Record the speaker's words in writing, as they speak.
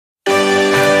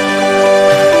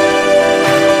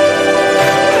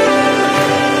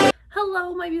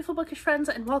bookish friends,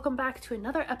 and welcome back to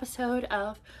another episode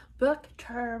of Book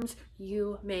Terms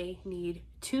You May Need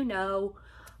to Know,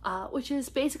 which is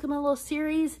basically my little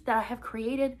series that I have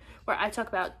created where I talk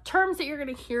about terms that you're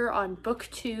going to hear on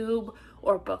Booktube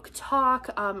or Book Talk,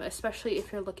 especially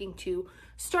if you're looking to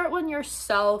start one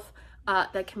yourself,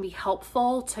 that can be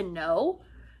helpful to know.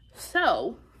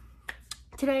 So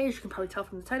today, as you can probably tell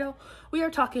from the title, we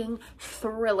are talking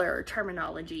thriller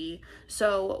terminology.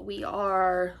 So we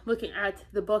are looking at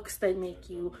the books that make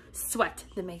you sweat,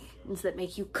 the ones that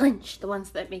make you cringe, the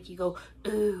ones that make you go,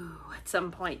 ooh, at some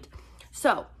point.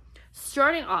 So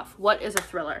starting off, what is a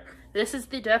thriller? This is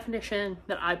the definition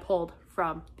that I pulled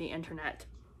from the internet.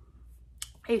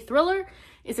 A thriller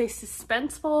is a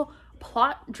suspenseful,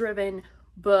 plot-driven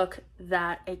book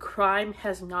that a crime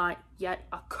has not yet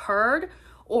occurred,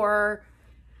 or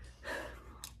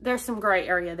there's some gray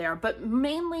area there, but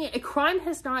mainly a crime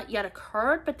has not yet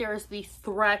occurred, but there is the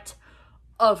threat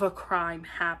of a crime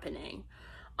happening.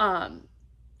 And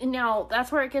now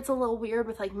that's where it gets a little weird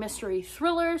with like mystery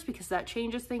thrillers, because that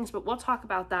changes things, but we'll talk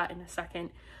about that in a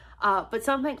second. But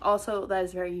something also that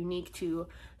is very unique to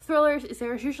thrillers is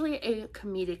there's usually a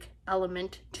comedic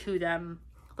element to them.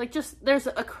 Like just there's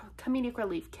a comedic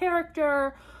relief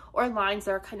character or lines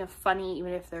that are kind of funny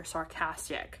even if they're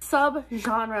sarcastic.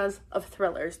 Sub-genres of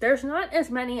thrillers. There's not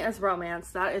as many as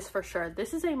romance, that is for sure.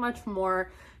 This is a much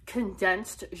more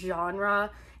condensed genre.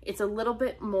 It's a little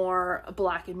bit more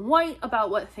black and white about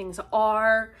what things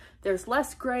are. There's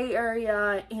less gray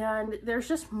area, and there's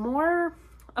just more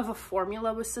of a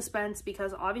formula with suspense,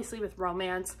 because obviously with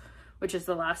romance, which is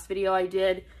the last video I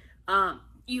did,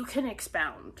 you can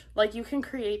expound. Like, you can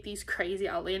create these crazy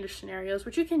outlandish scenarios,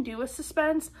 which you can do with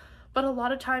suspense, but a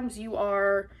lot of times you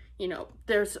are, you know,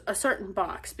 there's a certain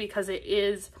box because it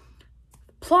is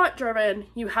plot driven.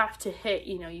 You have to hit,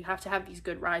 you know, you have to have these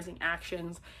good rising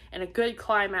actions and a good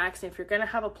climax. And if you're going to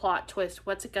have a plot twist,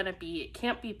 what's it going to be? It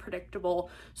can't be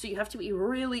predictable. So you have to be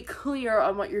really clear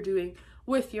on what you're doing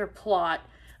with your plot.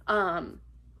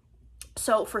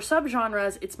 So for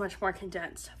subgenres, it's much more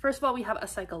condensed. First of all, we have a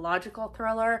psychological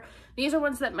thriller. These are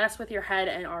ones that mess with your head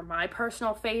and are my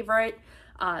personal favorite.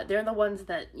 They're the ones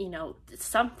that, you know,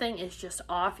 something is just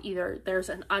off. Either there's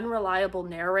an unreliable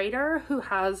narrator who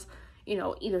has, you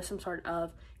know, either some sort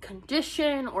of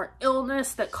condition or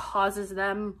illness that causes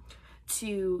them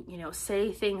to, you know,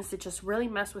 say things that just really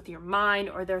mess with your mind,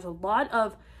 or there's a lot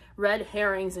of red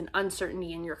herrings and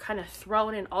uncertainty and you're kind of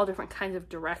thrown in all different kinds of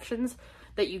directions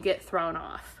that you get thrown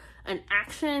off. An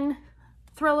action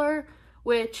thriller,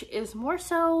 which is more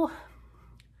so,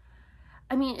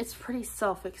 I mean, it's pretty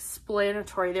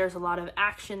self-explanatory. There's a lot of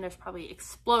action, there's probably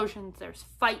explosions, there's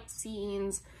fight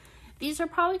scenes. These are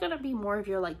probably going to be more of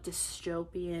your like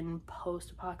dystopian,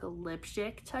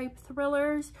 post-apocalyptic type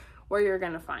thrillers where you're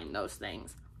going to find those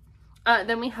things.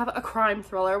 Then we have a crime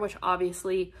thriller, which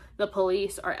obviously the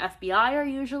police or FBI are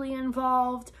usually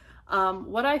involved.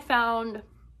 What I found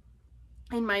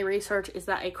in my research is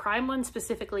that a crime one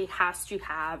specifically has to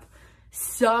have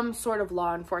some sort of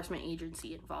law enforcement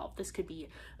agency involved. This could be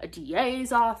a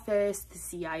DA's office, the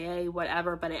CIA,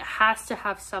 whatever, but it has to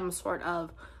have some sort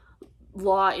of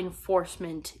law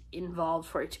enforcement involved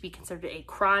for it to be considered a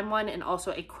crime one, and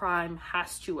also a crime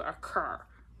has to occur,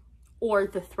 or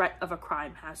the threat of a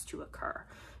crime has to occur.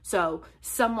 So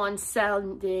someone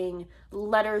sending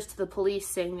letters to the police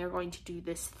saying they're going to do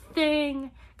this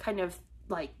thing, kind of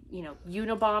like, you know,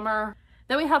 Unabomber.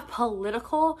 Then we have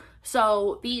political.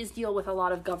 So these deal with a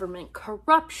lot of government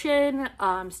corruption.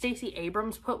 Stacey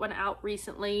Abrams put one out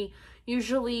recently.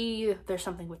 Usually there's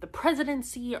something with the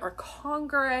presidency or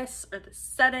Congress or the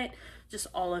Senate, just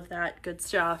all of that good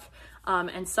stuff.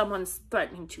 And someone's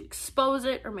threatening to expose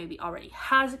it, or maybe already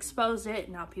has exposed it.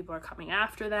 Now people are coming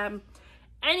after them.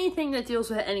 Anything that deals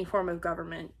with any form of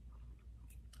government.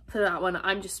 For that one,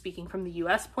 I'm just speaking from the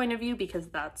US point of view because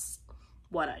that's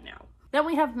what I know. Then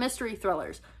we have mystery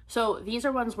thrillers. So these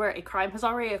are ones where a crime has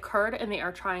already occurred and they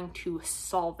are trying to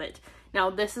solve it. Now,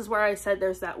 this is where I said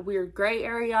there's that weird gray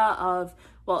area of,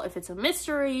 well, if it's a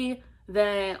mystery,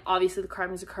 then obviously the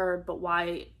crime has occurred, but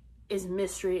why is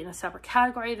mystery in a separate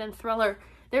category than thriller?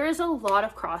 There is a lot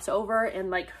of crossover, and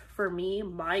like for me,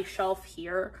 my shelf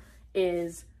here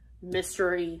is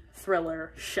mystery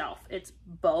thriller shelf. It's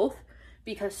both,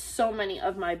 because so many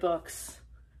of my books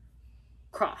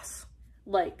cross.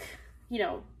 Like, you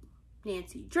know,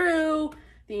 Nancy Drew,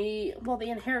 the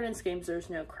Inheritance Games,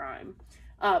 there's no crime,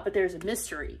 but there's a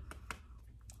mystery.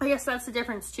 I guess that's the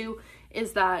difference too,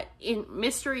 is that in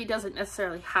mystery doesn't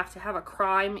necessarily have to have a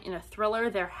crime. In a thriller,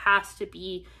 there has to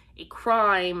be a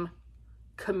crime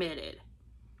committed,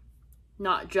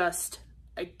 not just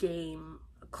a game,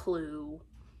 a clue,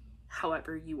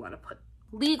 however you want to put it.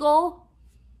 Legal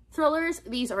thrillers,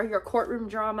 these are your courtroom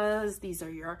dramas, these are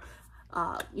your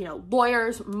you know,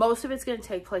 lawyers. Most of it's going to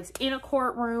take place in a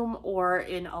courtroom or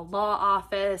in a law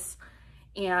office.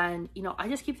 And, you know, I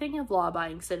just keep thinking of Law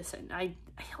Abiding Citizen. I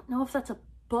don't know if that's a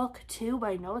book too, but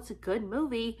I know it's a good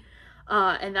movie.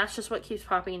 And that's just what keeps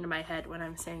popping into my head when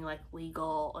I'm saying like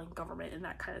legal and government and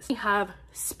that kind of stuff. We have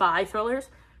spy thrillers,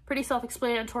 pretty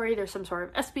self-explanatory. There's some sort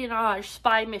of espionage,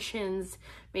 spy missions,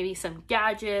 maybe some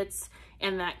gadgets,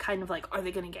 and that kind of like, are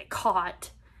they going to get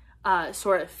caught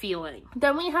sort of feeling.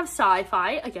 Then we have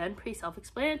sci-fi, again, pretty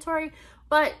self-explanatory,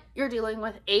 but you're dealing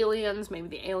with aliens. Maybe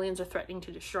the aliens are threatening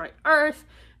to destroy Earth.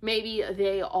 Maybe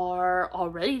they are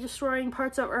already destroying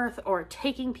parts of Earth or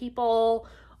taking people.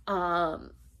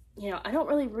 You know, I don't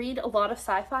really read a lot of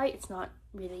sci-fi. It's not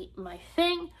really my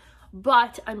thing,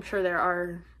 but I'm sure there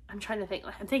are, I'm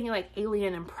thinking like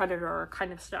Alien and Predator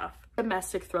kind of stuff.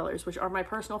 Domestic thrillers, which are my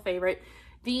personal favorite.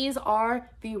 These are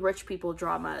the rich people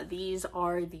drama. These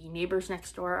are the neighbors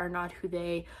next door are not who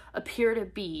they appear to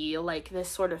be, like this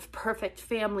sort of perfect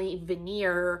family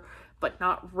veneer, but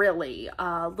not really.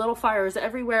 Little Fires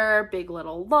Everywhere, Big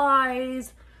Little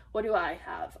Lies. What do I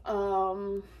have?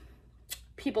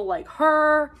 People Like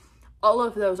Her. All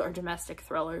of those are domestic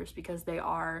thrillers because they're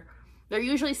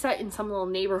usually set in some little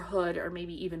neighborhood or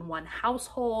maybe even one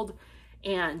household,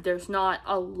 and there's not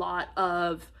a lot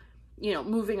of, you know,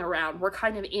 moving around. We're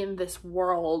kind of in this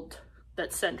world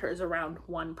that centers around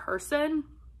one person,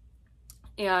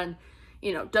 and,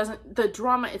 you know, the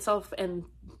drama itself and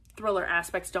thriller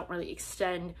aspects don't really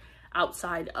extend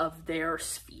outside of their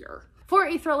sphere. For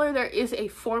a thriller, there is a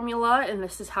formula, and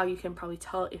this is how you can probably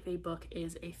tell if a book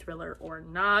is a thriller or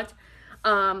not.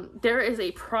 There is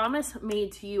a promise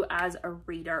made to you as a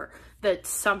reader that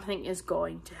something is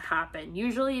going to happen.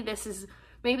 Usually this is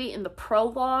maybe in the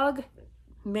prologue.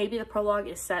 Maybe the prologue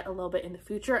is set a little bit in the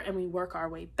future and we work our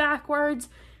way backwards.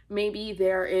 Maybe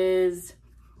there is,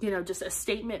 you know, just a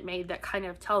statement made that kind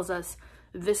of tells us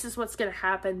this is what's going to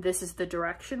happen, this is the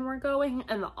direction we're going,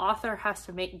 and the author has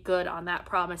to make good on that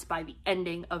promise by the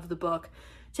ending of the book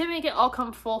to make it all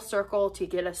come full circle to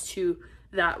get us to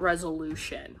that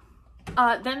resolution.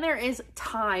 Then there is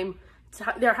time.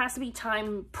 There has to be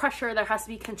time pressure, there has to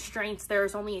be constraints.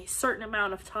 There's only a certain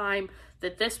amount of time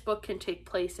that this book can take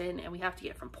place in, and we have to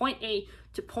get from point A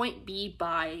to point B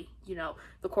by, you know,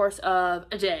 the course of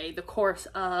a day, the course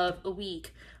of a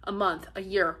week, a month, a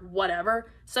year,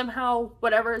 whatever. Somehow,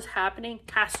 whatever is happening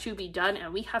has to be done,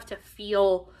 and we have to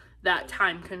feel that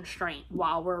time constraint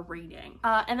while we're reading.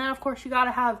 And then, of course, you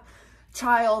gotta have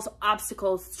trials,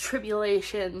 obstacles,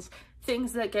 tribulations,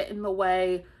 things that get in the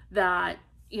way that,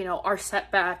 you know, are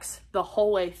setbacks the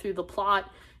whole way through the plot,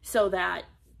 so that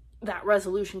that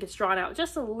resolution gets drawn out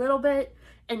just a little bit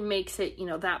and makes it, you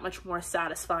know, that much more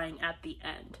satisfying at the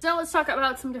end. So let's talk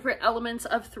about some different elements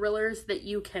of thrillers that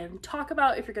you can talk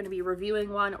about if you're going to be reviewing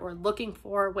one or looking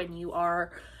for when you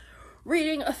are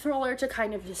reading a thriller to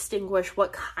kind of distinguish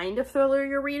what kind of thriller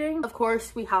you're reading. Of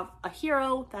course, we have a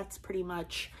hero. That's pretty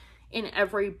much in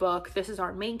every book. This is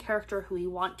our main character who we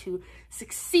want to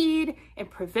succeed and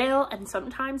prevail, and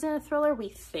sometimes in a thriller we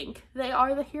think they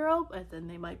are the hero, but then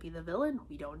they might be the villain.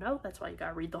 We don't know. That's why you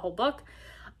gotta read the whole book.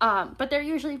 But they're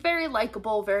usually very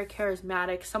likable, very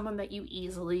charismatic, someone that you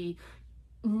easily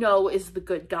know is the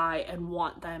good guy and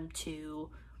want them to,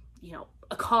 you know,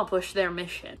 accomplish their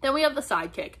mission. Then we have the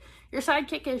sidekick. Your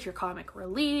sidekick is your comic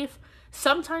relief.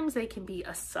 Sometimes they can be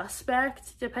a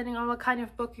suspect, depending on what kind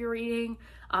of book you're reading,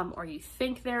 or you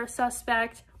think they're a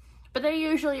suspect, but they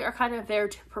usually are kind of there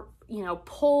to, you know,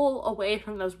 pull away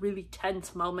from those really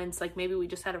tense moments. Like maybe we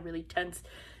just had a really tense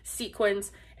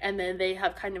sequence and then they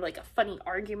have kind of like a funny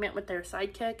argument with their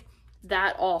sidekick.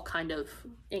 That all kind of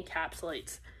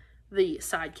encapsulates the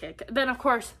sidekick. Then, of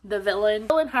course, the villain. The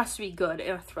villain has to be good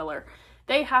in a thriller.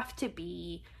 They have to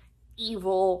be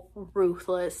evil,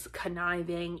 ruthless,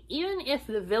 conniving, even if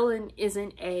the villain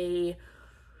isn't a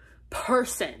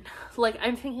person. Like,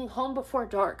 I'm thinking Home Before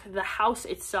Dark, the house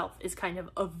itself is kind of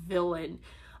a villain.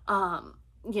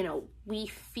 You know, we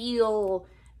feel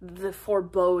the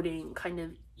foreboding kind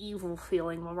of evil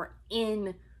feeling when we're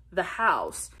in the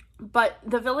house, but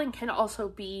the villain can also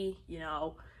be, you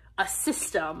know, a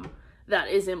system that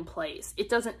is in place. It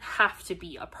doesn't have to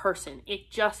be a person. It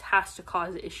just has to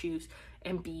cause issues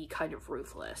and be kind of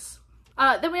ruthless.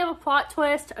 Then we have a plot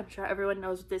twist. I'm sure everyone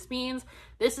knows what this means.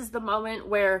 This is the moment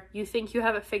where you think you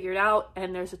have it figured out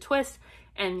and there's a twist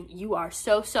and you are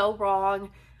so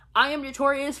wrong. I am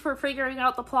notorious for figuring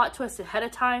out the plot twist ahead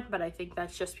of time, but I think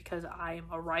that's just because I am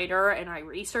a writer and I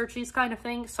research these kind of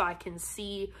things, so I can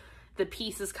see the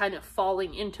pieces kind of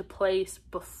falling into place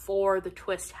before the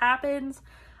twist happens.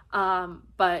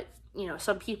 But you know,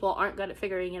 some people aren't good at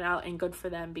figuring it out, and good for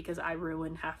them, because I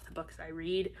ruin half the books I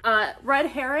read. Red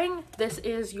herring, this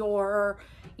is your,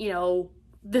 you know,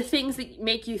 the things that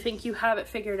make you think you have it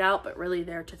figured out, but really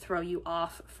there to throw you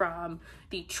off from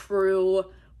the true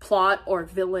plot or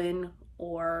villain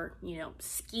or, you know,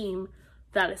 scheme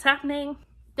that is happening.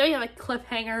 Then you have a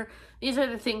cliffhanger. These are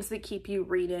the things that keep you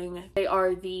reading. They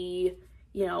are the,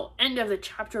 you know, end of the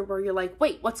chapter where you're like,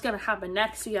 wait, what's going to happen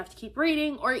next? So you have to keep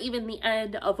reading, or even the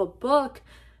end of a book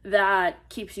that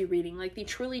keeps you reading. Like the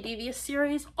Truly Devious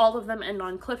series, all of them end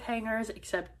on cliffhangers,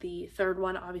 except the third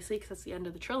one, obviously, because it's the end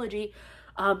of the trilogy.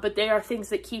 But they are things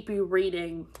that keep you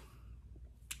reading.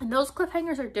 And those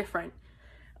cliffhangers are different,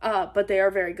 but they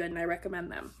are very good, and I recommend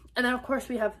them. And then, of course,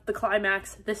 we have the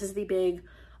climax. This is the big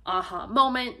aha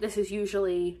moment. This is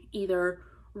usually either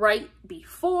right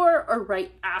before or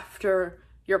right after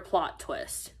your plot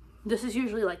twist. This is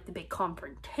usually like the big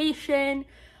confrontation,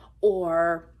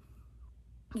 or,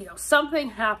 you know, something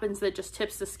happens that just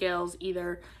tips the scales.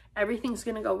 Either everything's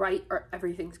gonna go right or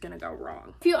everything's gonna go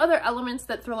wrong. A few other elements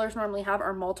that thrillers normally have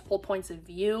are multiple points of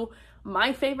view.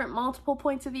 My favorite multiple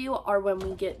points of view are when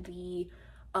we get the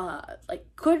like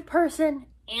good person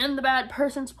and the bad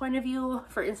person's point of view.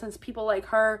 For instance, People Like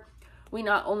Her, we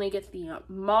not only get the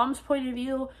mom's point of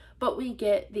view, but we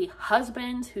get the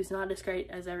husband, who's not as great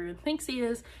as everyone thinks he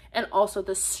is, and also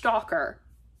the stalker.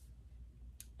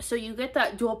 So you get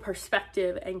that dual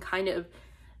perspective, and kind of,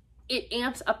 it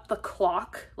amps up the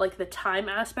clock, like the time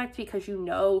aspect, because you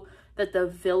know that the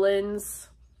villains,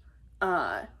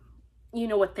 you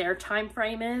know what their time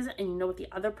frame is, and you know what the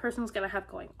other person's gonna have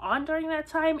going on during that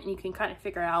time, and you can kind of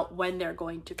figure out when they're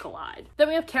going to collide. Then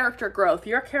we have character growth.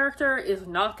 Your character is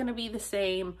not gonna be the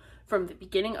same from the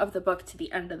beginning of the book to the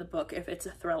end of the book if it's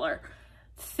a thriller.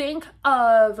 Think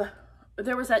of,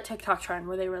 there was that TikTok trend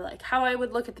where they were like, how I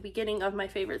would look at the beginning of my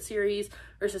favorite series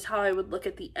versus how I would look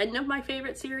at the end of my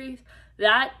favorite series.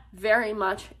 That very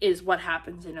much is what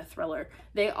happens in a thriller.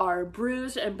 They are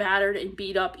bruised and battered and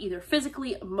beat up, either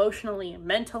physically, emotionally, and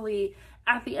mentally.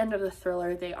 At the end of the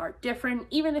thriller, they are different.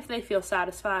 Even if they feel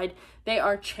satisfied, they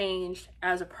are changed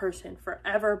as a person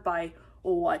forever by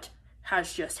what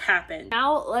has just happened.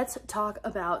 Now let's talk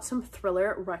about some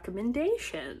thriller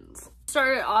recommendations.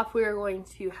 Started off, we are going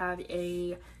to have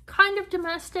a kind of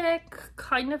domestic,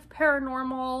 kind of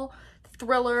paranormal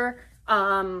thriller,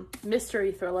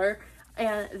 mystery thriller.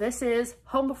 And this is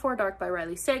Home Before Dark by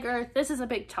Riley Sager. This is a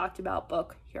big talked about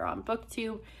book here on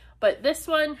Booktube, but this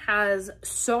one has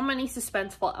so many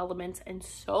suspenseful elements and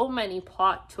so many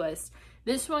plot twists.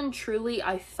 This one truly,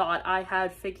 I thought I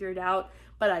had figured out,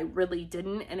 but I really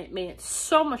didn't, and it made it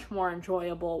so much more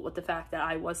enjoyable with the fact that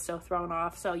I was so thrown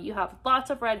off. So you have lots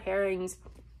of red herrings.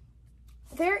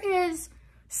 There is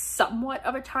somewhat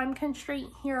of a time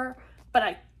constraint here, but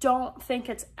I don't think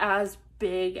it's as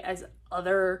big as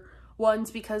other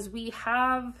ones, because we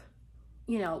have,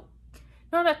 you know,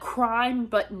 not a crime,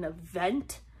 but an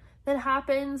event that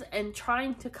happens, and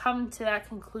trying to come to that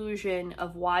conclusion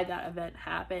of why that event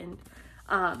happened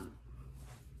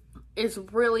is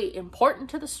really important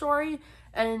to the story.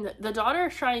 And the daughter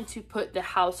is trying to put the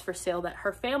house for sale that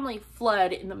her family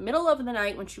fled in the middle of the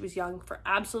night when she was young for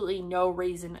absolutely no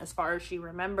reason as far as she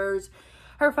remembers.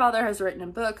 Her father has written a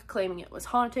book claiming it was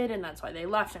haunted, and that's why they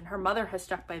left, and her mother has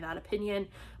stuck by that opinion.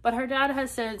 But her dad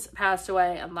has since passed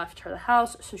away and left her the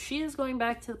house, so she is going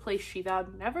back to the place she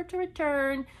vowed never to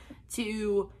return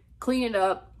to clean it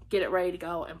up, get it ready to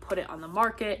go, and put it on the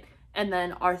market. And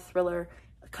then our thriller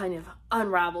kind of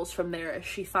unravels from there as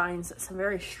she finds some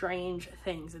very strange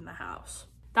things in the house.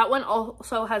 That one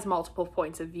also has multiple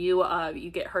points of view. You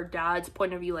get her dad's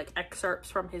point of view, like excerpts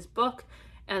from his book,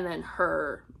 and then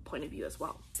her point of view as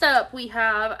well. Next up, we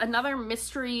have another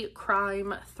mystery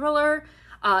crime thriller.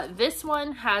 This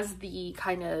one has the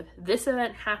kind of, this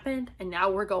event happened and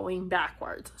now we're going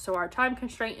backwards. So our time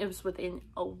constraint is within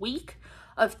a week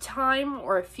of time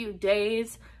or a few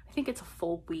days. I think it's a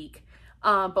full week.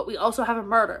 But we also have a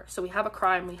murder. So we have a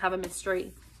crime, we have a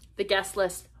mystery. The Guest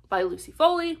List by Lucy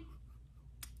Foley.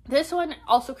 This one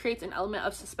also creates an element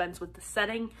of suspense with the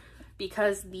setting,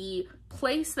 because the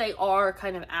place they are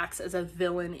kind of acts as a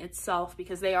villain itself,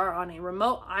 because they are on a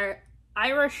remote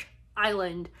Irish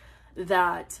island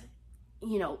that,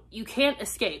 you know, you can't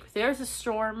escape. There's a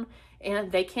storm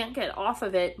and they can't get off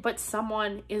of it, but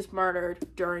someone is murdered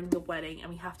during the wedding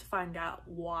and we have to find out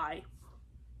why.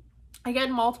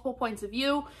 Again, multiple points of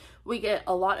view. We get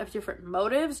a lot of different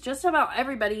motives. Just about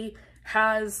everybody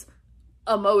has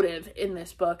a motive in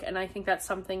this book, and I think that's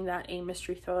something that a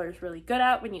mystery thriller is really good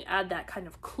at, when you add that kind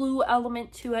of clue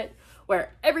element to it,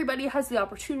 where everybody has the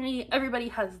opportunity, everybody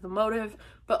has the motive,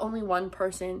 but only one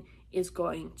person is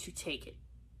going to take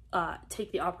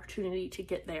the opportunity to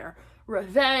get their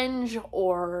revenge,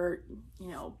 or, you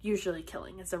know, usually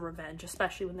killing is a revenge,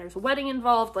 especially when there's a wedding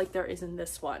involved like there is in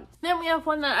this one. Then we have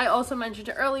one that I also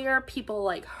mentioned earlier, People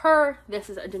Like Her. This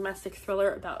is a domestic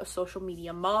thriller about a social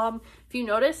media mom. If you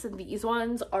notice, these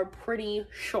ones are pretty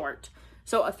short.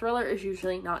 So a thriller is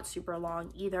usually not super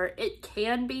long either. It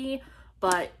can be,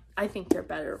 but I think they're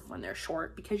better when they're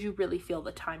short because you really feel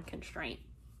the time constraint.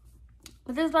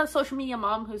 But this is about a social media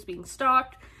mom who's being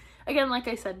stalked. Again, like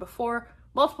I said before,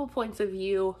 multiple points of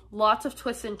view, lots of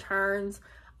twists and turns,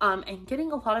 and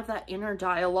getting a lot of that inner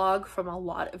dialogue from a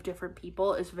lot of different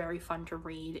people is very fun to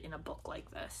read in a book like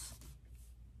this.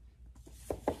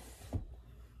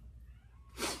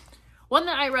 One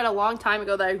that I read a long time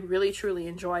ago that I really truly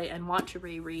enjoy and want to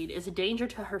reread is A Danger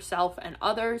to Herself and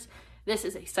Others. This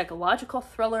is a psychological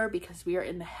thriller because we are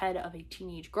in the head of a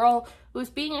teenage girl who is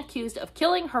being accused of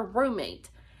killing her roommate,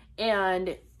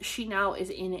 and she now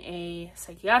is in a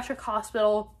psychiatric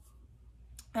hospital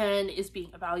and is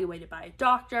being evaluated by a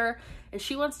doctor, and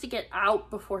she wants to get out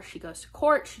before she goes to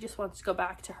court. She just wants to go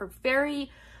back to her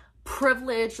very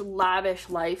privileged, lavish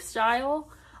lifestyle,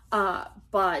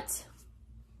 but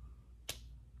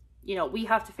you know, we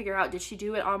have to figure out, did she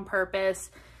do it on purpose?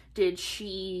 Did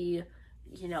she,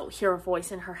 you know, hear a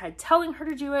voice in her head telling her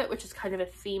to do it, which is kind of a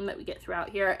theme that we get throughout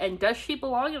here? And does she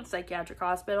belong in a psychiatric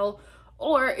hospital,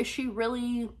 or is she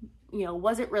really, you know,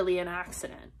 was it really an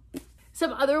accident?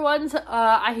 Some other ones,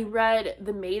 I read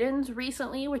The Maidens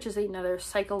recently, which is another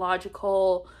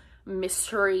psychological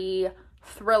mystery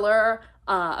thriller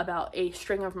about a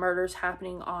string of murders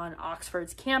happening on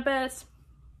Oxford's campus.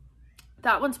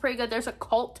 That one's pretty good. There's a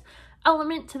cult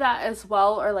element to that as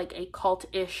well, or like a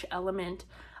cult-ish element.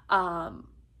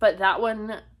 But that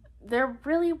one, there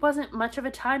really wasn't much of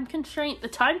a time constraint. The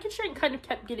time constraint kind of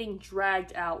kept getting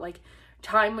dragged out. Like,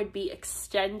 time would be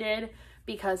extended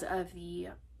because of the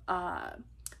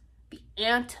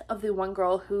aunt of the one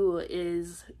girl who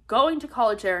is going to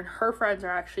college there, and her friends are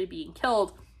actually being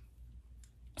killed.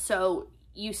 So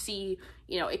you see,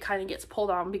 you know, it kind of gets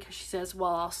pulled on because she says,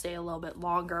 well, I'll stay a little bit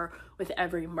longer with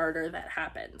every murder that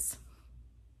happens.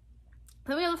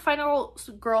 Then we have the final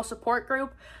girl support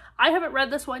group. I haven't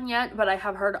read this one yet, but I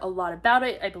have heard a lot about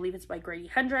it. I believe it's by Grady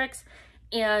Hendrix.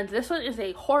 And this one is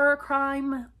a horror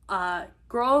crime.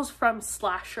 Girls from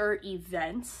slasher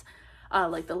events,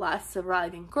 like The Last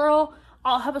Surviving Girl,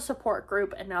 all have a support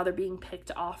group, and now they're being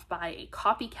picked off by a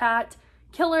copycat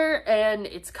killer, and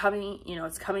it's coming, you know,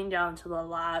 it's coming down to the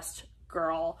last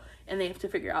girl, and they have to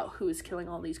figure out who is killing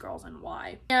all these girls and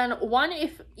why. And one,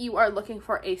 if you are looking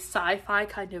for a sci-fi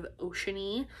kind of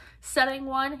oceany setting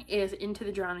one, is Into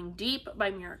the Drowning Deep by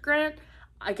Mira Grant.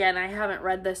 Again, I haven't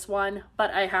read this one,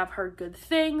 but I have heard good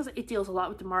things. It deals a lot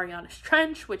with the Marianas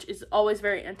Trench, which is always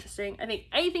very interesting. I think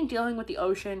anything dealing with the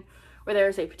ocean where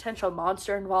there's a potential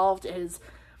monster involved is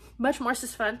much more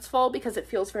suspenseful because it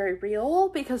feels very real,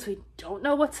 because we don't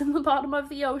know what's in the bottom of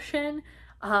the ocean.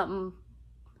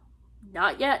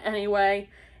 Not yet anyway.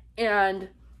 And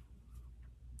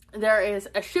there is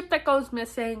a ship that goes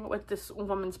missing with this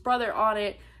woman's brother on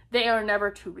it. They are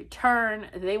never to return.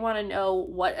 They want to know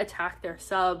what attacked their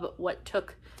sub, what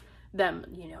took them,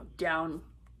 you know, down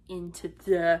into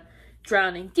the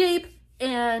drowning deep.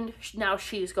 And now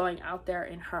she's going out there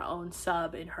in her own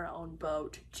sub, in her own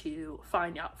boat, to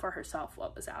find out for herself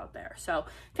what was out there. So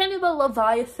kind of a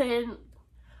Leviathan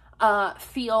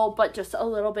feel, but just a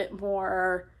little bit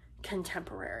more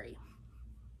contemporary.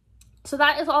 So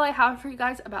that is all I have for you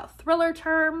guys about thriller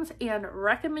terms and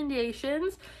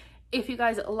recommendations. If you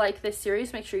guys like this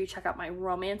series, make sure you check out my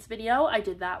romance video. I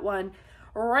did that one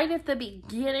right at the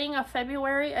beginning of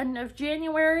February, end of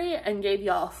January, and gave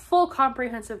y'all a full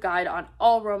comprehensive guide on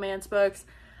all romance books,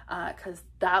 because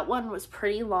that one was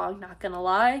pretty long, not gonna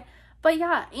lie. But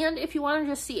yeah, and if you want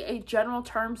to just see a general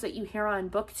terms that you hear on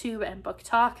Booktube and Book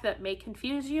Talk that may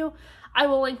confuse you, I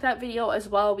will link that video as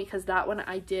well, because that one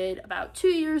I did about 2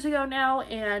 years ago now,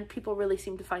 and people really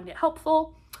seem to find it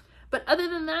helpful. But other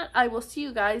than that, I will see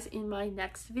you guys in my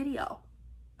next video.